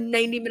another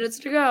 90 minutes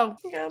to go.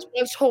 Yeah. That's what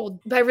I was told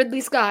by Ridley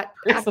Scott.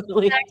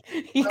 Personally,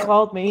 he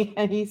called me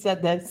and he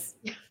said this.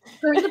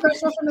 During the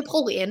press tour for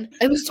Napoleon,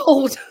 I was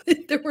told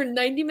that there were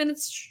 90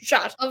 minutes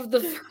shot of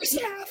the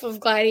first half of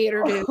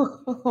Gladiator 2.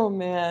 Oh,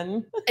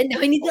 man. And now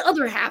I need the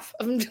other half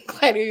of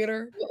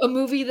Gladiator, a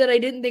movie that I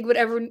didn't think would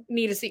ever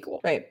need a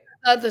sequel. Right.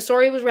 The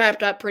story was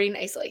wrapped up pretty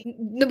nicely.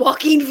 The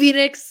Joaquin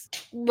Phoenix,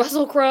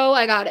 Russell Crowe,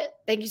 I got it.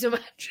 Thank you so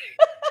much.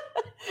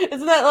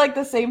 Isn't that like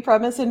the same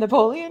premise in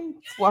Napoleon?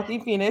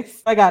 Joaquin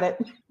Phoenix. I got it.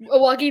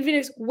 Joaquin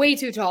Phoenix, way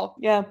too tall.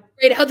 Yeah.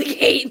 Right out the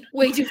gate,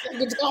 way too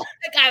fucking tall.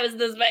 That guy was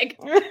this big.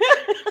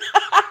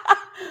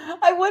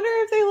 I wonder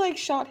if they like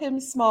shot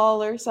him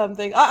small or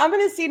something. I'm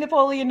gonna see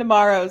Napoleon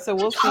tomorrow, so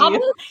we'll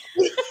see.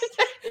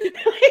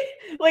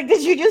 Like,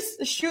 did you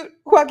just shoot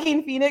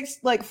Joaquin Phoenix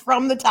like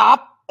from the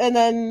top? And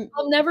then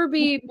I'll never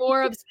be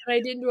more upset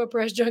I didn't do a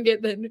press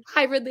junket than,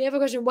 hi Ridley, I have a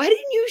question. Why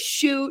didn't you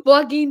shoot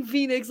Joaquin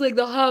Phoenix like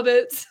the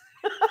Hobbits?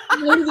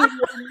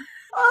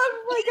 Oh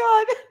my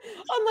god.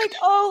 On like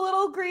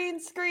little green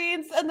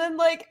screens, and then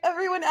like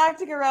everyone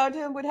acting around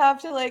him would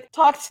have to like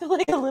talk to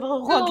like a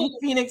little Joaquin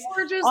Phoenix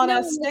on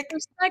a stick.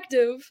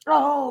 Perspective.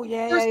 Oh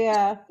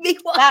yeah.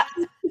 That,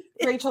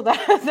 Rachel,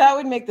 that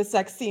would make the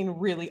sex scene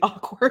really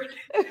awkward.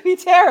 It would be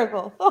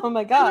terrible. Oh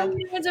my god. I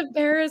went to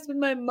Paris with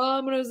my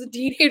mom when I was a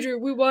teenager.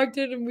 We walked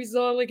in and we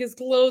saw like his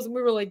clothes and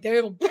we were like,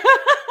 damn.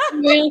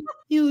 Man,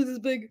 he looks this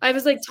big. I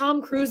was like,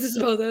 Tom Cruise is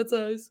about that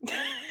size.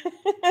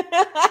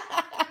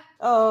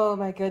 Oh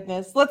my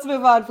goodness. Let's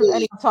move on from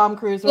any Tom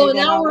Cruise. Well,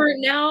 now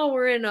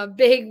we're in a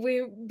big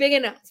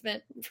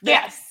announcement.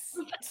 Yes.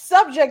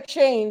 Subject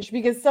change,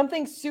 because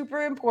something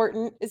super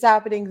important is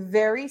happening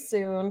very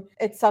soon.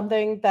 It's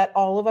something that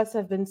all of us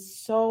have been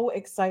so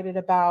excited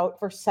about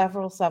for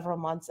several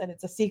months, and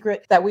it's a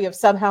secret that we have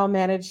somehow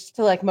managed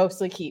to like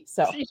mostly keep.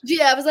 So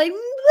yeah, I was like,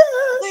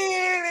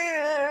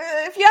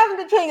 if you haven't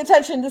been paying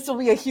attention, this will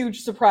be a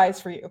huge surprise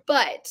for you.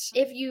 But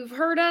if you've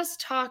heard us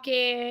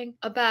talking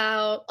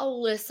about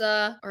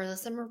Alyssa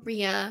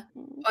Maria,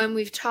 and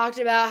we've talked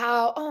about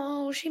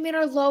how, she made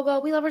our logo.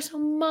 We love her so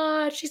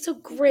much. She's so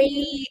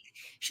great.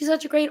 She's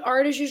such a great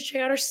artist. You should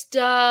check out her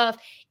stuff.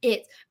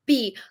 It's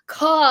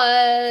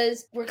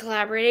because we're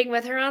collaborating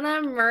with her on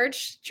a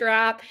merch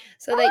drop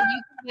so that you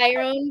can buy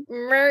your own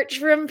merch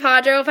from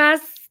Podro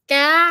Pascal.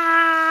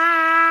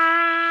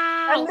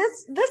 And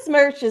this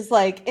merch is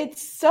like,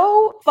 it's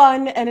so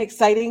fun and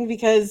exciting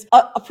because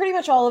pretty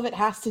much all of it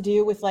has to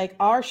do with like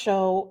our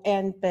show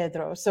and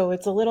Pedro. So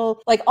it's a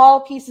little like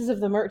all pieces of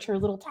the merch are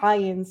little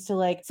tie-ins to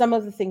like some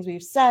of the things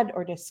we've said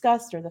or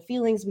discussed or the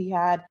feelings we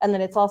had. And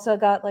then it's also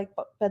got like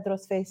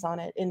Pedro's face on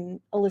it in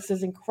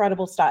Alyssa's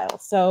incredible style.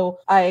 So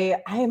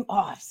I am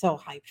so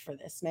hyped for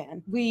this,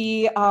 man.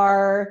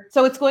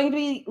 So it's going to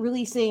be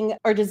releasing,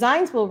 our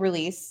designs will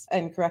release,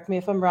 and correct me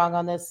if I'm wrong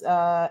on this,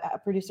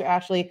 producer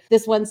Ashley,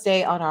 this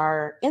Wednesday on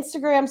our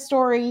Instagram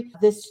story.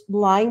 This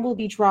line will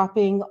be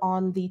dropping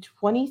on the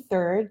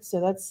 23rd.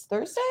 So that's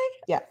Thursday?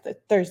 Yeah,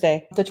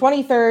 Thursday. The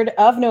 23rd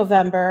of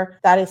November.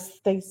 That is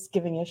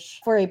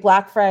Thanksgiving-ish, for a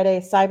Black Friday,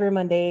 Cyber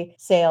Monday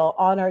sale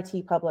on our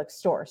TeePublic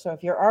store. So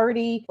if you're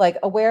already like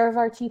aware of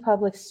our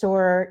TeePublic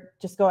store,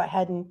 just go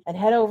ahead and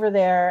head over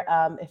there.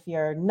 If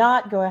you're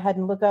not, go ahead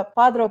and look up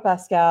Podro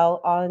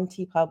Pascal on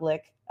TeePublic.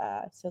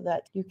 So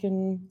that you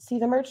can see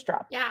the merch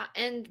drop. Yeah,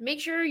 and make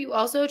sure you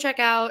also check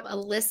out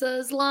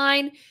Alyssa's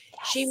line.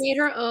 Yes. She made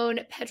her own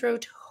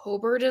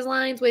Pedro-tober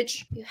designs,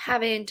 which you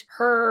haven't.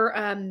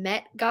 Her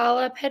Met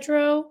Gala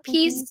Pedro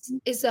piece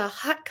is a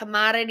hot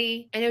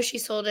commodity. I know she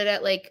sold it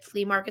at like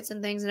flea markets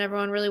and things, and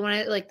everyone really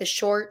wanted it, like the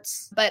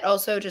shorts, but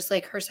also just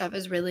like her stuff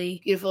is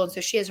really beautiful. And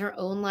so she has her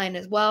own line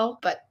as well,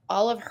 but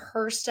all of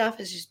her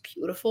stuff is just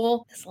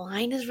beautiful. This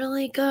line is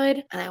really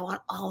good, and I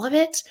want all of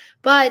it,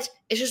 but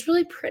it's just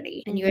really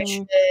pretty. And you guys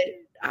should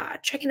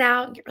check it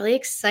out and get really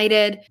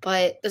excited.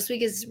 But this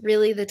week is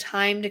really the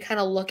time to kind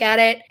of look at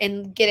it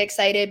and get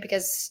excited,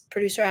 because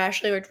producer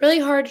Ashley worked really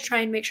hard to try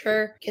and make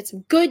sure get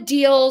some good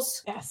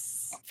deals. Yes.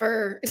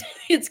 For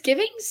it's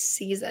giving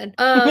season.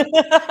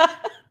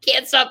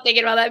 Can't stop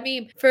thinking about that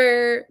meme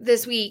for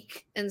this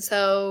week. And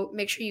so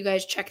make sure you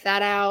guys check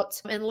that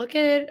out and look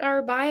at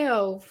our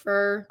bio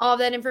for all of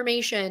that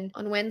information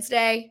on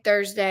Wednesday,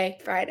 Thursday,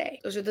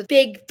 Friday. Those are the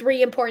big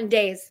 3 important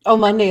days. Oh,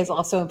 Monday is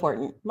also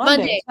important.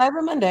 Monday.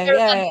 Cyber Monday.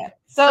 Yeah.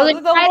 So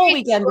like the whole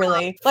weekend,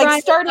 really. Like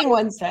Friday, starting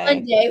Wednesday.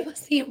 Monday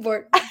was the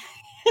important.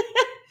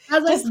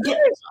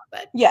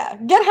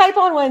 Get hype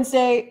on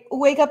Wednesday,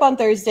 wake up on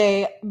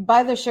Thursday,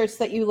 buy the shirts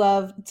that you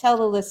love, tell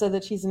Alyssa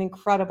that she's an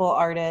incredible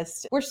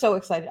artist. We're so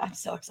excited. I'm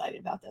so excited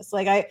about this.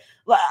 Like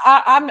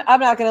I'm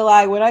not gonna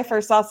lie, when I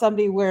first saw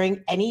somebody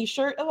wearing any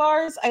shirt of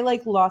ours, I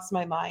like lost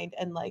my mind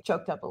and like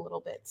choked up a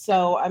little bit.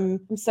 So I'm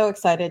so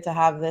excited to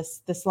have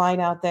this line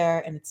out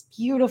there, and it's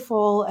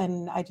beautiful,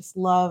 and I just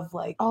love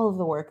like all of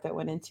the work that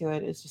went into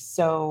it. Is just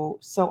so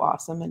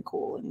awesome and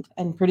cool,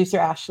 and producer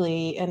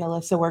Ashley and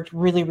Alyssa worked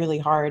really, really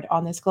hard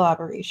on this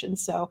collaboration,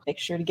 so make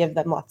sure to give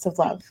them lots of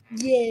love.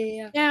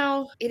 Yeah.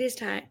 Now it is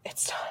time.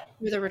 It's time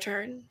for the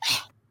return.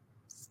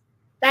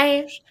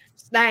 Stash,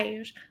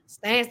 stash,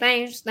 stash,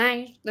 stash,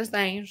 stash, the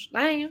stash,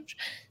 stash,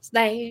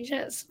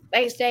 stash,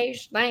 stash,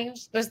 stash,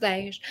 stash, the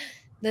stash,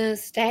 the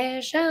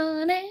stash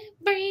on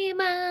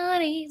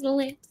everybody's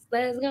lips.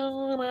 That's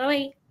gonna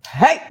be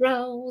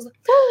rose.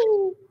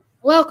 Woo!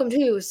 Welcome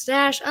to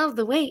Stash of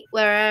the Week,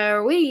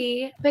 where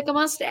we pick a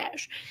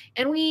mustache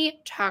and we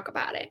talk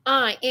about it.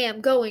 I am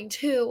going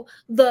to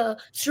the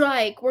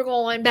strike. We're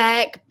going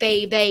back,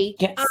 baby.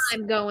 Yes.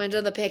 I'm going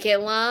to the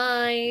picket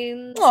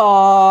lines.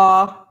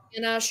 Aww.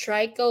 And I'll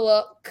strike a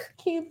look.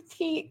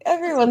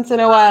 Every once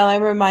in a while,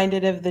 I'm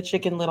reminded of the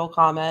Chicken Little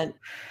comment.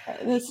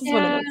 This is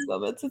one of those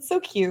moments. It's so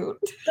cute.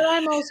 But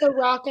I'm also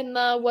rocking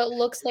what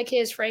looks like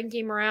his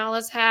Frankie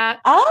Morales hat.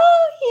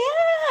 Oh,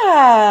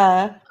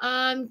 yeah.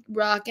 I'm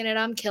rocking it.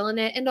 I'm killing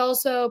it. And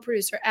also,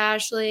 producer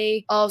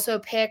Ashley also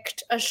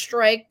picked a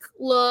strike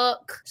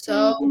look.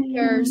 So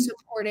we're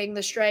supporting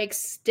the strike,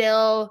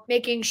 still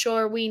making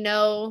sure we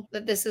know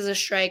that this is a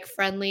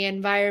strike-friendly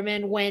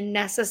environment when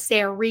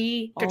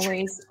necessary.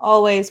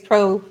 Always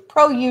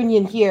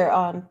pro-union here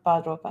on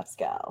Podro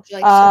Pascal.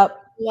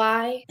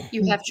 Why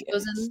you have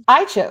chosen?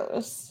 I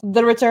chose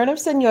The Return of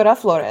Senora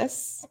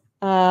Flores.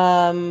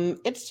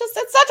 It's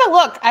such a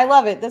look. I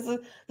love it.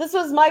 This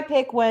was my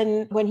pick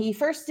when he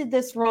first did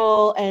this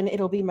role, and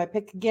it'll be my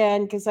pick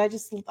again because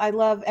I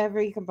love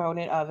every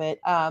component of it.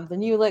 The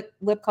new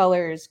lip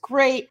color is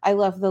great. I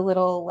love the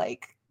little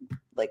like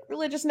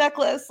religious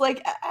necklace.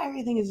 Like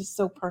everything is just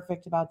so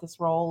perfect about this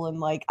role, and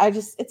like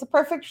it's a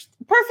perfect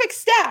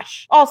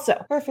stash.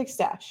 Also, perfect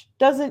stash.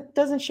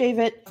 Doesn't shave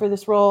it for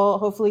this role.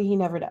 Hopefully he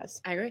never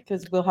does. I agree,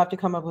 because we'll have to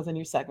come up with a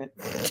new segment.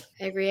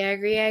 I agree.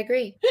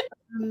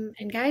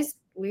 And guys,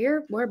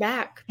 we're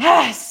back.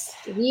 Yes,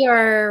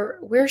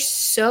 we're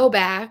so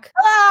back.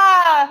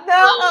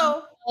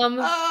 No.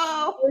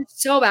 We're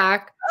so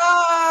back.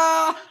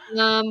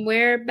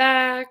 We're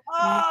back.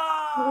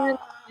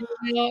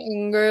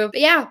 But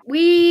yeah,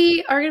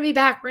 we are going to be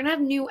back. We're going to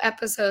have new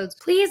episodes.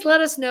 Please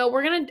let us know.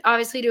 We're going to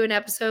obviously do an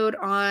episode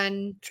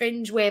on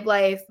Strange Way of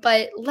Life,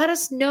 but let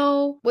us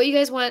know what you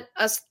guys want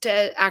us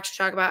to actually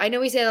talk about. I know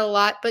we say that a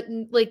lot, but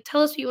like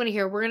tell us what you want to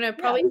hear. We're going to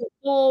probably do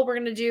a poll. We're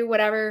going to do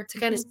whatever to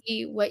kind of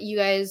see what you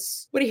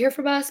guys want to hear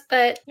from us.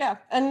 But yeah,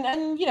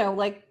 and you know,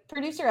 like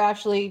producer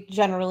Ashley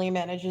generally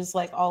manages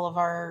like all of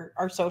our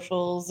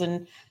socials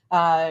and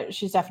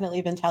She's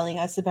definitely been telling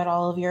us about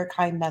all of your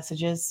kind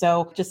messages.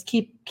 So just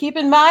keep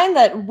in mind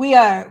that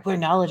we're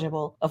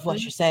knowledgeable of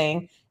what you're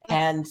saying.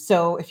 And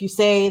so if you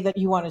say that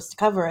you want us to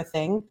cover a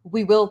thing,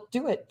 we will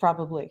do it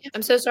probably.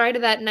 I'm so sorry to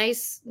that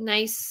nice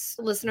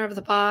listener of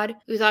the pod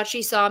who thought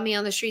she saw me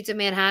on the streets of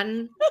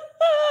Manhattan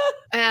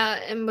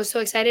and was so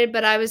excited.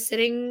 But I was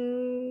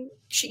sitting,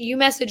 you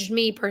messaged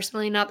me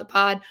personally, not the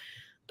pod,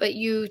 but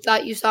you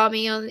thought you saw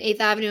me on 8th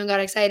Avenue and got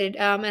excited,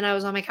 and I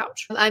was on my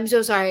couch. I'm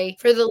so sorry.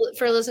 For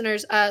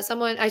listeners,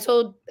 I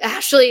told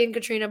Ashley and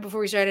Katrina before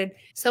we started,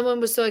 someone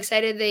was so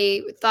excited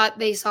they thought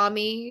they saw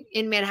me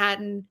in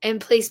Manhattan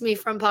and placed me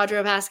from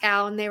Podro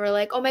Pascal, and they were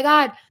like, oh my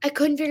God, I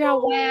couldn't figure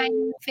out why I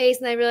knew my face,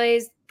 and I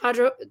realized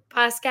Podro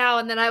Pascal,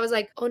 and then I was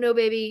like, oh no,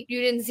 baby,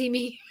 you didn't see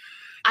me.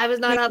 I was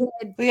not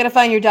outside. We got to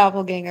find your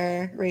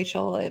doppelganger,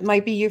 Rachel. It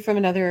might be you from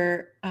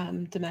another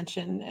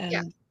dimension,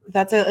 and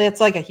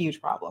it's like a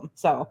huge problem.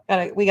 So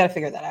we gotta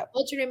figure that out.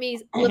 Alternate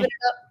me's living it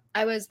up.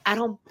 I was at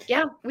home.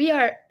 Yeah, we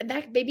are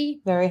back,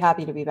 baby. Very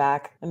happy to be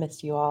back. I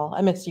missed you all.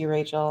 I missed you,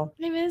 Rachel.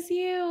 I miss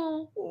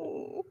you.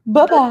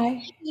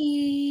 Bye-bye.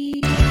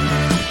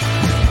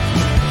 Bye.